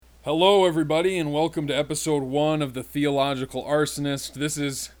Hello, everybody, and welcome to episode 1 of the Theological Arsonist. This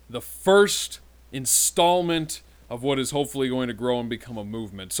is the first installment of what is hopefully going to grow and become a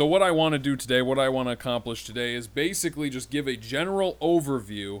movement. So what I want to do today, what I want to accomplish today, is basically just give a general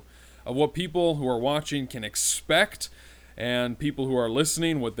overview of what people who are watching can expect, and people who are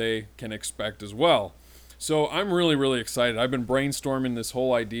listening, what they can expect as well. So I'm really excited. I've been brainstorming this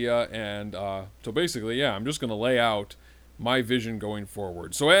whole idea, and so basically, I'm just going to lay out my vision going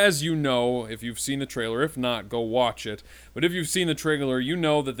forward. So as you know, if you've seen the trailer, if not, go watch it. But if you've seen the trailer, you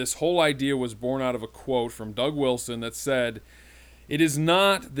know that this whole idea was born out of a quote from Doug Wilson that said, "It is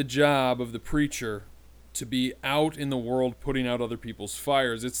not the job of the preacher to be out in the world putting out other people's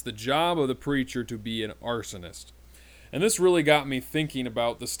fires. It's the job of the preacher to be an arsonist." And this really got me thinking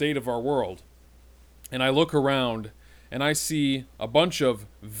about the state of our world. And I look around and I see a bunch of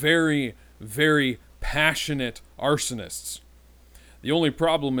very passionate arsonists. The only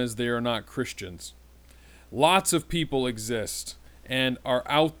problem is they are not Christians. Lots of people exist and are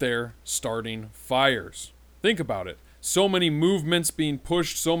out there starting fires. Think about it. So many movements being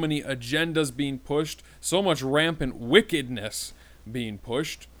pushed, so many agendas being pushed, so much rampant wickedness being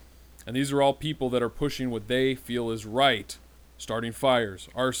pushed. And these are all people that are pushing what they feel is right. Starting fires,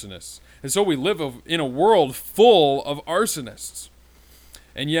 arsonists. And so we live in a world full of arsonists.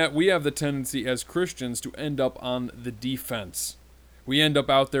 And yet we have the tendency as Christians to end up on the defense. We end up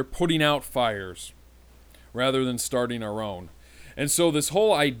out there putting out fires rather than starting our own. And so this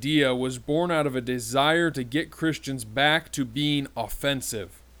whole idea was born out of a desire to get Christians back to being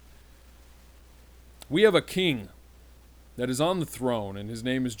offensive. We have a king that is on the throne, and his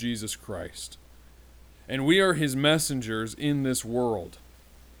name is Jesus Christ. And we are his messengers in this world.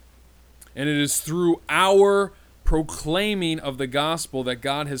 And it is through our proclaiming of the gospel that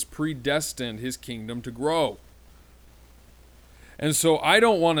God has predestined his kingdom to grow. And so I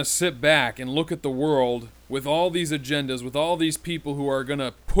don't want to sit back and look at the world with all these agendas, with all these people who are going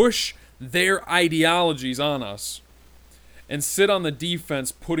to push their ideologies on us and sit on the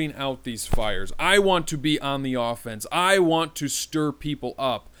defense putting out these fires. I want to be on the offense. I want to stir people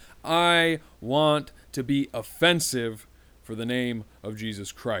up. I want to be offensive for the name of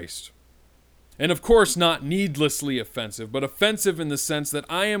Jesus Christ. And of course, not needlessly offensive, but offensive in the sense that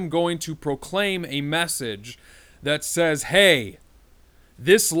I am going to proclaim a message that says, hey,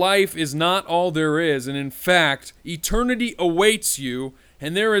 this life is not all there is, and in fact, eternity awaits you,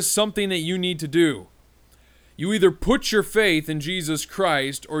 and there is something that you need to do. You either put your faith in Jesus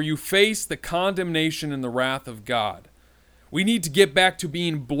Christ, or you face the condemnation and the wrath of God. We need to get back to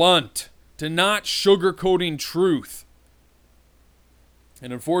being blunt, to not sugarcoating truth.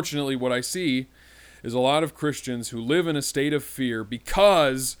 And unfortunately, what I see is a lot of Christians who live in a state of fear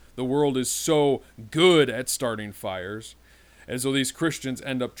because the world is so good at starting fires. And so these Christians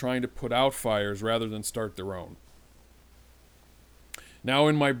end up trying to put out fires rather than start their own. Now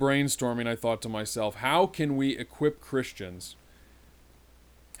in my brainstorming, I thought to myself, how can we equip Christians?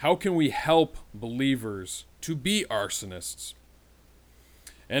 How can we help believers to be arsonists?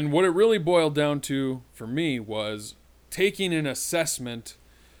 And what it really boiled down to for me was taking an assessment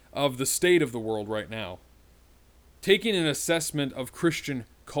of the state of the world right now. Taking an assessment of Christian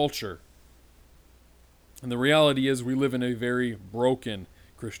culture. And the reality is we live in a very broken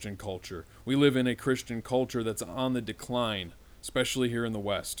Christian culture. We live in a Christian culture that's on the decline, especially here in the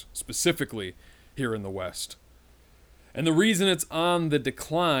West, specifically here in the West. And the reason it's on the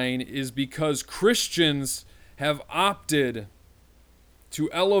decline is because Christians have opted to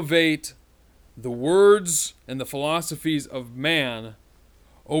elevate the words and the philosophies of man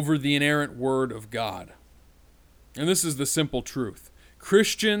over the inerrant word of God. And this is the simple truth.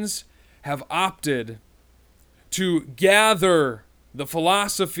 Christians have opted to gather the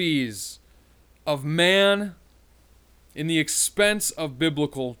philosophies of man in the expense of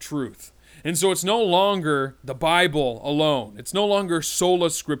biblical truth. And so it's no longer the Bible alone. It's no longer sola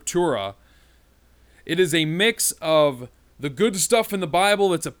scriptura. It is a mix of the good stuff in the Bible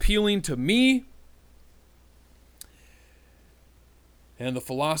that's appealing to me and the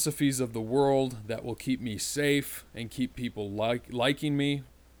philosophies of the world that will keep me safe and keep people liking me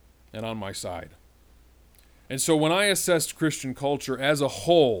and on my side. And so when I assessed Christian culture as a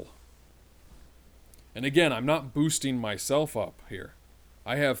whole, and again, I'm not boosting myself up here.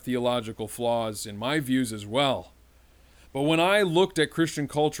 I have theological flaws in my views as well. But when I looked at Christian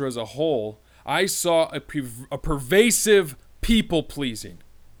culture as a whole, I saw a pervasive people-pleasing,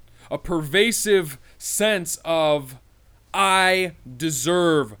 a pervasive sense of I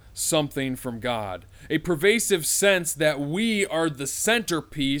deserve something from God, a pervasive sense that we are the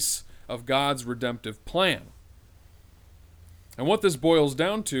centerpiece of God's redemptive plan. And what this boils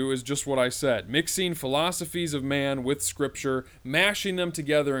down to is just what I said, mixing philosophies of man with Scripture, mashing them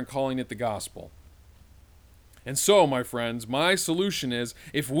together and calling it the gospel. And so, my friends, my solution is,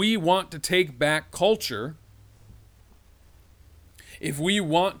 if we want to take back culture, if we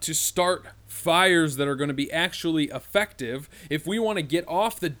want to start fires that are going to be actually effective, if we want to get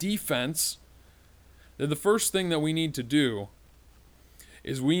off the defense, then the first thing that we need to do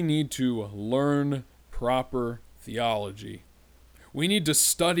is we need to learn proper theology. We need to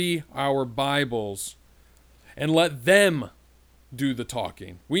study our Bibles and let them do the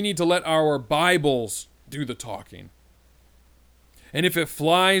talking. We need to let our Bibles do the talking. And if it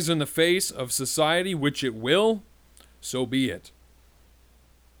flies in the face of society, which it will, so be it.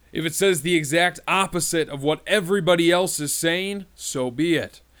 If it says the exact opposite of what everybody else is saying, so be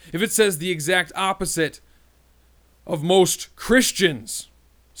it. If it says the exact opposite of most Christians,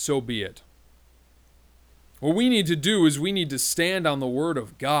 so be it. What we need to do is we need to stand on the Word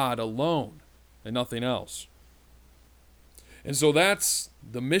of God alone and nothing else. And so that's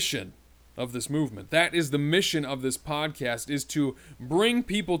the mission of this movement. That is the mission of this podcast, is to bring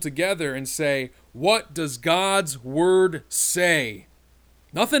people together and say, what does God's Word say?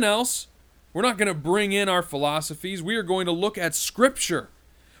 Nothing else. We're not going to bring in our philosophies. We are going to look at Scripture.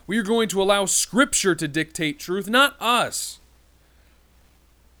 We are going to allow Scripture to dictate truth, not us.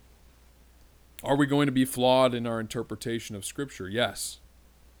 Are we going to be flawed in our interpretation of Scripture? Yes.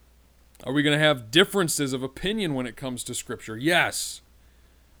 Are we going to have differences of opinion when it comes to Scripture? Yes.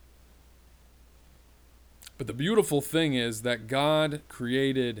 But the beautiful thing is that God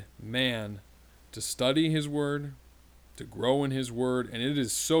created man to study His Word, to grow in His Word, and it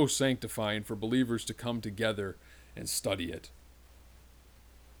is so sanctifying for believers to come together and study it.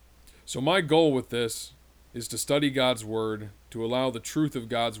 So my goal with this is to study God's Word, to allow the truth of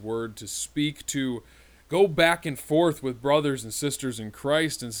God's Word to speak, to go back and forth with brothers and sisters in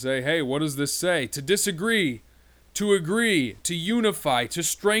Christ and say, hey, what does this say? To disagree, to agree, to unify, to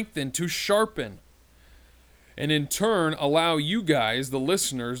strengthen, to sharpen. And in turn, allow you guys, the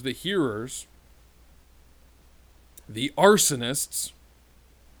listeners, the hearers, the arsonists,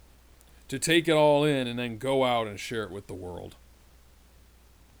 to take it all in and then go out and share it with the world.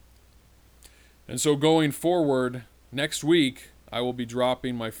 And so going forward, next week, I will be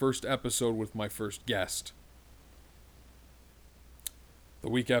dropping my first episode with my first guest. The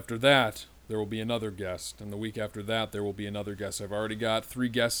week after that, there will be another guest. And the week after that, there will be another guest. I've already got 3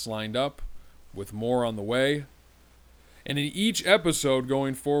 guests lined up, with more on the way. And in each episode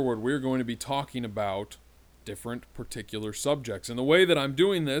going forward, we're going to be talking about different particular subjects. And the way that I'm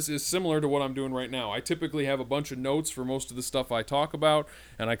doing this is similar to what I'm doing right now. I typically have a bunch of notes for most of the stuff I talk about,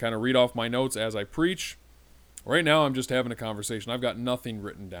 and I kind of read off my notes as I preach. Right now, I'm just having a conversation. I've got nothing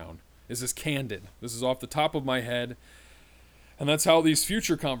written down. This is candid. This is off the top of my head. And that's how these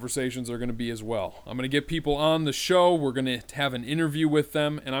future conversations are going to be as well. I'm going to get people on the show. We're going to have an interview with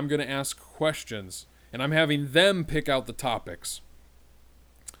them, and I'm going to ask questions. And I'm having them pick out the topics.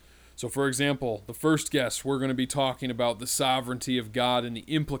 So, for example, the first guest, we're going to be talking about the sovereignty of God and the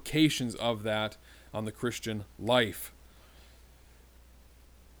implications of that on the Christian life.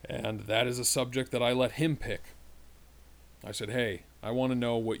 And that is a subject that I let him pick. I said, hey, I want to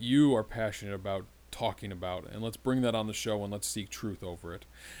know what you are passionate about talking about, and let's bring that on the show and let's seek truth over it.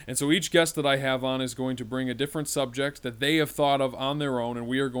 And so each guest that I have on is going to bring a different subject that they have thought of on their own, and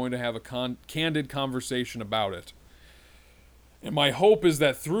we are going to have a candid conversation about it. And my hope is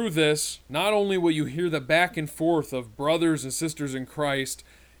that through this, not only will you hear the back and forth of brothers and sisters in Christ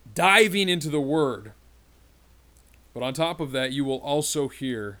diving into the Word, but on top of that, you will also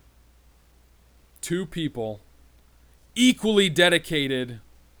hear 2 people equally dedicated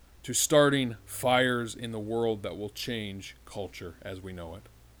to starting fires in the world that will change culture as we know it.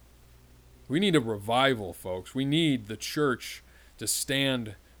 We need a revival, folks. We need the church to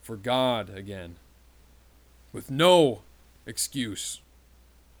stand for God again with no excuse.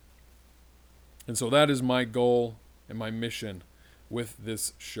 And so that is my goal and my mission with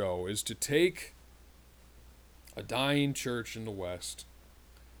this show, is to take a dying church in the West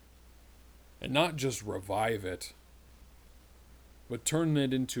and not just revive it, but turn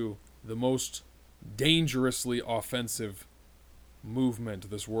it into the most dangerously offensive movement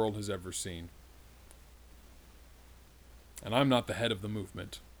this world has ever seen. And I'm not the head of the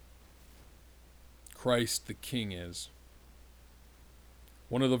movement. Christ the King is.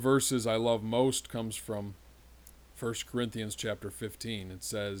 One of the verses I love most comes from 1 Corinthians chapter 15. It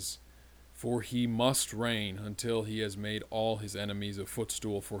says, "For he must reign until he has made all his enemies a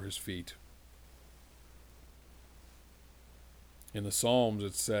footstool for his feet." In the Psalms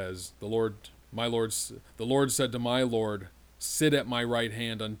it says, the Lord said to my Lord, sit at my right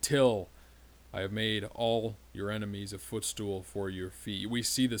hand until I have made all your enemies a footstool for your feet. We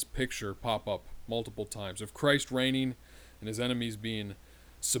see this picture pop up multiple times of Christ reigning and his enemies being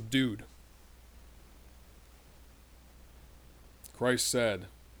subdued. Christ said,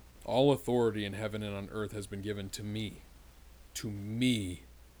 all authority in heaven and on earth has been given to me. To me.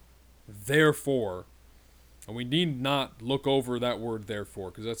 Therefore, and we need not look over that word therefore,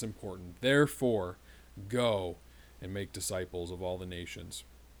 because that's important. Therefore, go and make disciples of all the nations.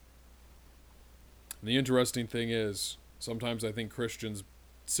 And the interesting thing is, sometimes I think Christians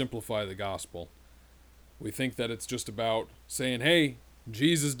simplify the gospel. We think that it's just about saying, hey,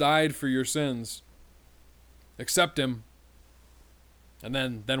 Jesus died for your sins. Accept him.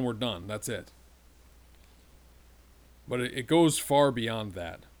 And then we're done. That's it. But it goes far beyond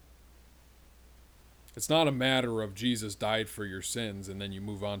that. It's not a matter of Jesus died for your sins and then you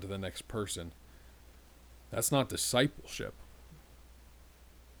move on to the next person. That's not discipleship.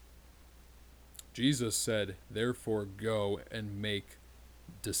 Jesus said, therefore go and make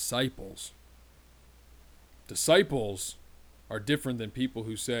disciples. Disciples are different than people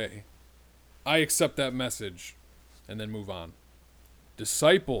who say, I accept that message, and then move on.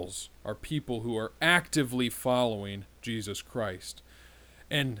 Disciples are people who are actively following Jesus Christ.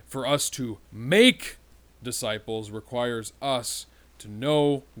 And for us to make disciples requires us to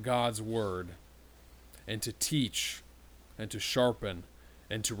know God's word and to teach and to sharpen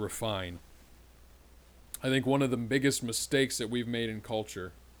and to refine. I think one of the biggest mistakes that we've made in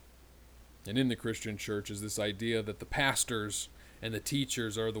culture and in the Christian church is this idea that the pastors and the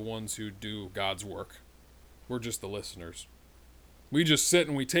teachers are the ones who do God's work. We're just the listeners. We just sit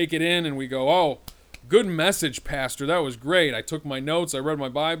and we take it in and we go, oh, good message, Pastor. That was great. I took my notes, I read my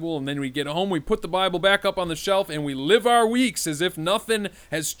Bible, and then we get home, we put the Bible back up on the shelf, and we live our weeks as if nothing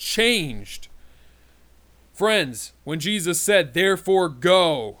has changed. Friends, when Jesus said, therefore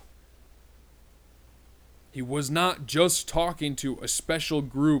go, he was not just talking to a special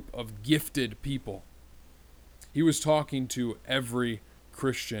group of gifted people. He was talking to every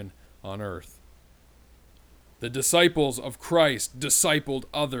Christian on earth. The disciples of Christ discipled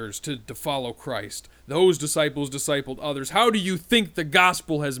others to follow Christ. Those disciples discipled others. How do you think the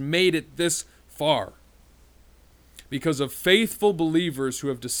gospel has made it this far? Because of faithful believers who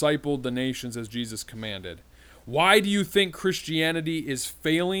have discipled the nations as Jesus commanded. Why do you think Christianity is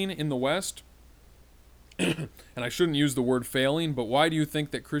failing in the West? And I shouldn't use the word failing, but why do you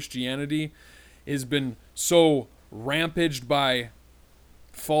think that Christianity has been so rampaged by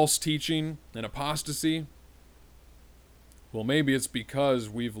false teaching and apostasy? Well, maybe it's because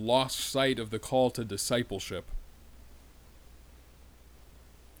we've lost sight of the call to discipleship.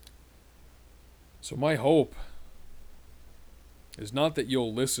 So my hope is not that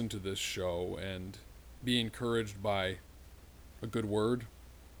you'll listen to this show and be encouraged by a good word.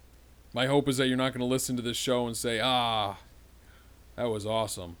 My hope is that you're not going to listen to this show and say, that was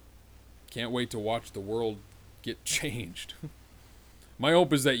awesome. Can't wait to watch the world get changed. My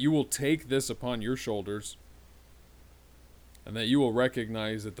hope is that you will take this upon your shoulders and that you will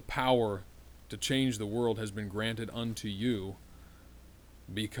recognize that the power to change the world has been granted unto you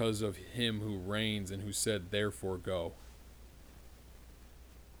because of him who reigns and who said, therefore go.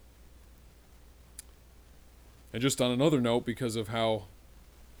 And just on another note, because of how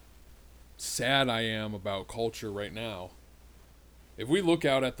sad I am about culture right now, if we look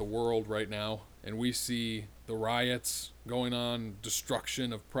out at the world right now and we see the riots going on,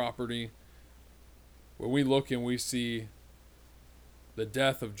 destruction of property, when we look and we see the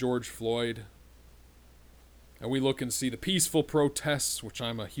death of George Floyd, and we look and see the peaceful protests, which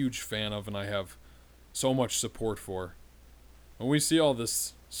I'm a huge fan of and I have so much support for, when we see all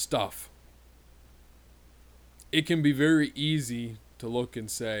this stuff, it can be very easy to look and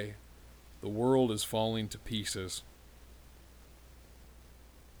say, the world is falling to pieces.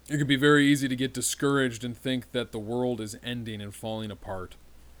 It can be very easy to get discouraged and think that the world is ending and falling apart.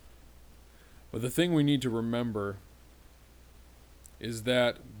 But the thing we need to remember is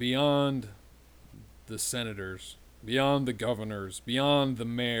that beyond the senators, beyond the governors, beyond the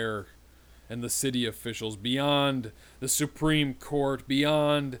mayor and the city officials, beyond the Supreme Court,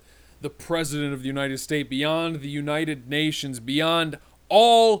 beyond the President of the United States, beyond the United Nations, beyond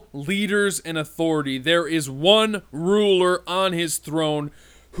all leaders and authority, there is one ruler on his throne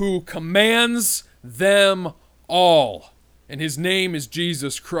who commands them all, and his name is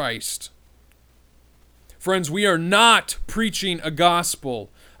Jesus Christ. Friends, we are not preaching a gospel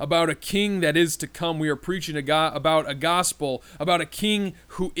about a king that is to come. We are preaching about a gospel about a king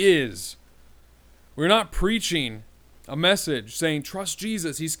who is. We're not preaching a message saying, trust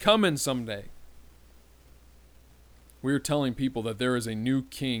Jesus, he's coming someday. We are telling people that there is a new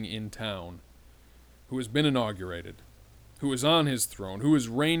king in town who has been inaugurated, who is on his throne, who is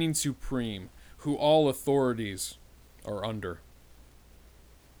reigning supreme, who all authorities are under.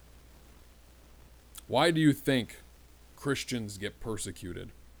 Why do you think Christians get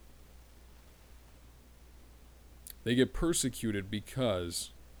persecuted? They get persecuted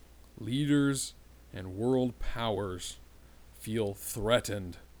because leaders and world powers feel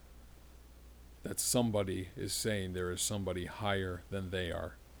threatened that somebody is saying there is somebody higher than they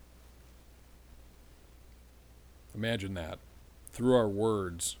are. Imagine that. Through our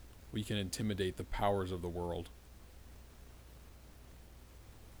words, we can intimidate the powers of the world.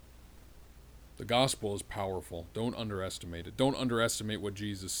 The gospel is powerful. Don't underestimate it. Don't underestimate what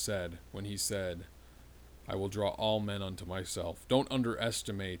Jesus said when he said, I will draw all men unto myself. Don't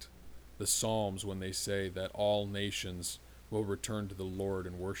underestimate the Psalms when they say that all nations will return to the Lord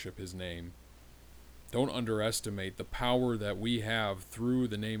and worship his name. Don't underestimate the power that we have through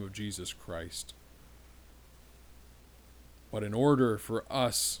the name of Jesus Christ. But in order for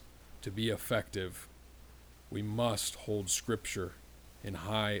us to be effective, we must hold Scripture in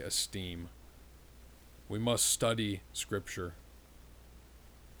high esteem. We must study Scripture.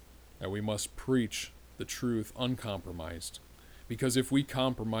 And we must preach the truth uncompromised. Because if we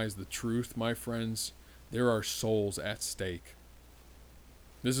compromise the truth, my friends, there are souls at stake.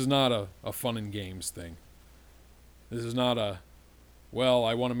 This is not a fun and games thing. This is not a, well,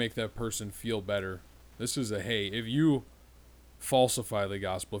 I want to make that person feel better. This is a, hey, if you falsify the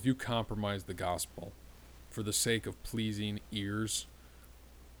gospel, if you compromise the gospel for the sake of pleasing ears,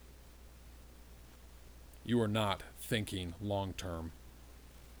 you are not thinking long term.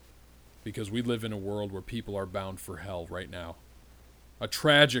 Because we live in a world where people are bound for hell right now. A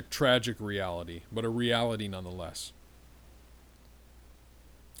tragic, tragic reality, but a reality nonetheless.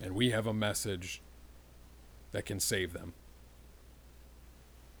 And we have a message that can save them.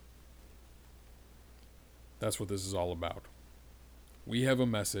 That's what this is all about. We have a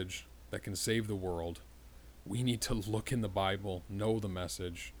message that can save the world. We need to look in the Bible, know the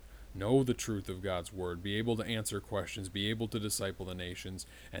message, know the truth of God's word, be able to answer questions, be able to disciple the nations,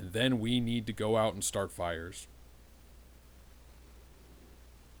 and then we need to go out and start fires.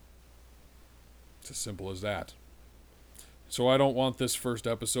 It's as simple as that. So I don't want this first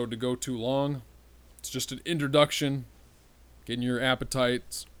episode to go too long. It's just an introduction, getting your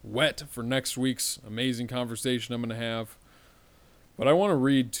appetites wet for next week's amazing conversation I'm going to have. But I want to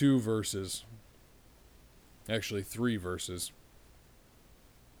read 2 verses. Actually, 3 verses.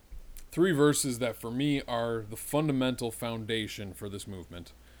 3 verses that for me are the fundamental foundation for this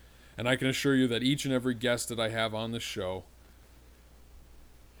movement. And I can assure you that each and every guest that I have on this show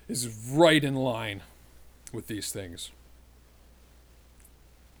is right in line with these things.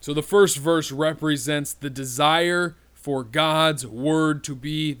 So the first verse represents the desire for God's word to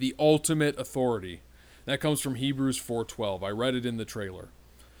be the ultimate authority. That comes from Hebrews 4:12. I read it in the trailer.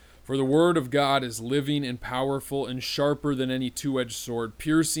 For the word of God is living and powerful and sharper than any two-edged sword,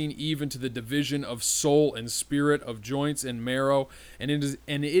 piercing even to the division of soul and spirit, of joints and marrow, and it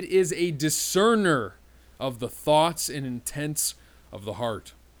is a discerner of the thoughts and intents of the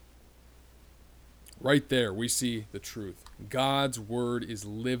heart. Right there, we see the truth. God's word is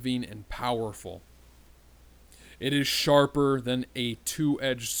living and powerful. It is sharper than a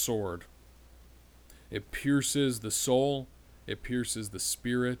two-edged sword. It pierces the soul. It pierces the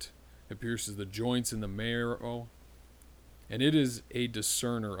spirit. It pierces the joints and the marrow. And it is a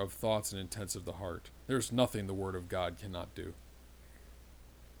discerner of thoughts and intents of the heart. There's nothing the word of God cannot do.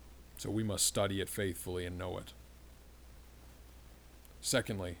 So we must study it faithfully and know it.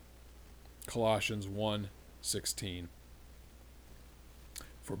 Secondly, Colossians 1:16.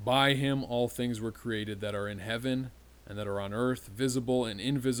 For by him all things were created that are in heaven and that are on earth, visible and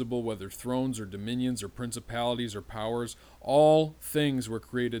invisible, whether thrones or dominions or principalities or powers. All things were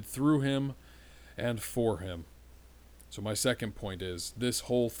created through him and for him. So my second point is, this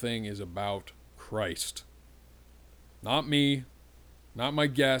whole thing is about Christ. Not me, not my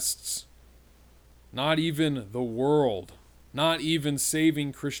guests, not even the world, not even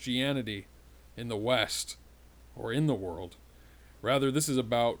saving Christianity in the West or in the world. Rather, this is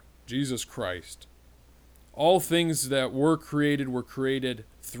about Jesus Christ. All things that were created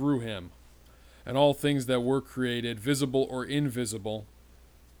through him. And all things that were created, visible or invisible,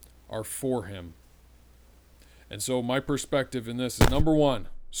 are for him. And so my perspective in this is, number one,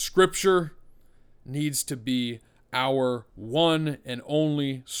 Scripture needs to be our one and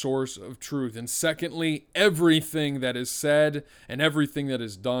only source of truth. And secondly, everything that is said and everything that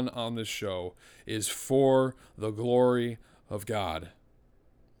is done on this show is for the glory of God.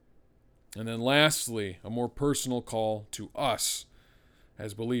 And then lastly, a more personal call to us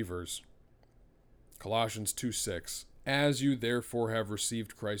as believers. Colossians 2:6. As you therefore have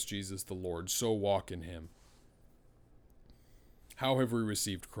received Christ Jesus the Lord, so walk in him. How have we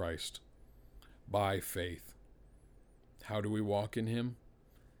received Christ? By faith. How do we walk in him?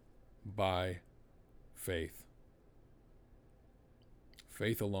 By faith.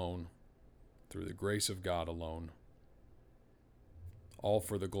 Faith alone, through the grace of God alone. All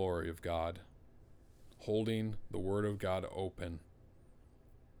for the glory of God. Holding the Word of God open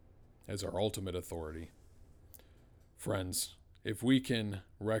as our ultimate authority. Friends, if we can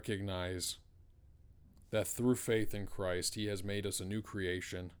recognize that through faith in Christ, he has made us a new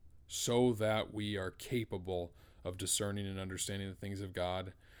creation so that we are capable of discerning and understanding the things of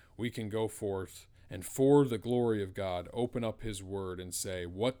God, we can go forth and for the glory of God, open up his word and say,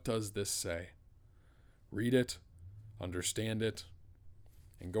 what does this say? Read it, understand it,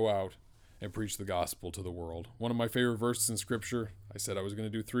 and go out and preach the gospel to the world. One of my favorite verses in Scripture, I said I was going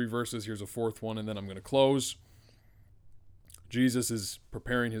to do 3 verses. Here's a 4th one, and then I'm going to close. Jesus is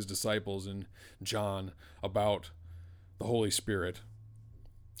preparing his disciples in John about the Holy Spirit.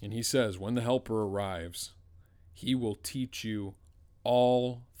 And he says, when the Helper arrives, he will teach you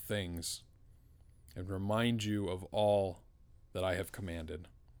all things and remind you of all that I have commanded.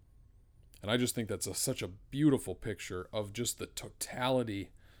 And I just think that's such a beautiful picture of just the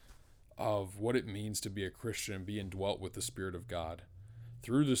totality of what it means to be a Christian and be indwelt with the Spirit of God.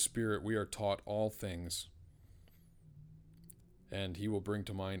 Through the Spirit, we are taught all things, and he will bring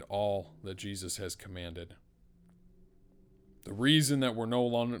to mind all that Jesus has commanded. The reason that we're no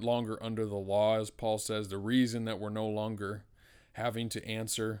longer under the law, as Paul says, the reason that we're no longer having to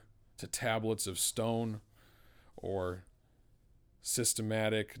answer to tablets of stone or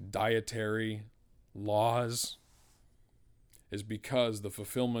systematic dietary laws is because the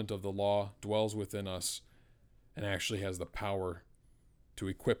fulfillment of the law dwells within us and actually has the power to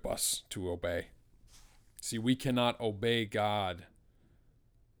equip us to obey. See, we cannot obey God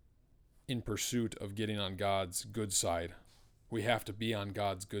in pursuit of getting on God's good side. We have to be on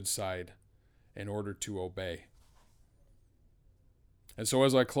God's good side in order to obey. And so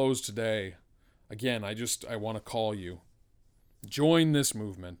as I close today, again, I want to call you. Join this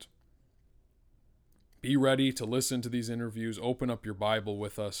movement. Be ready to listen to these interviews. Open up your Bible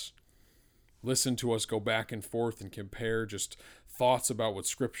with us. Listen to us go back and forth and compare just thoughts about what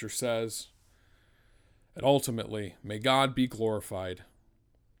Scripture says. And ultimately, may God be glorified.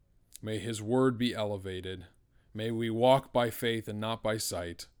 May his word be elevated. May we walk by faith and not by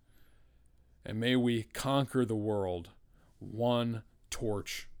sight. And may we conquer the world one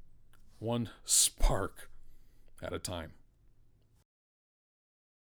torch, one spark at a time.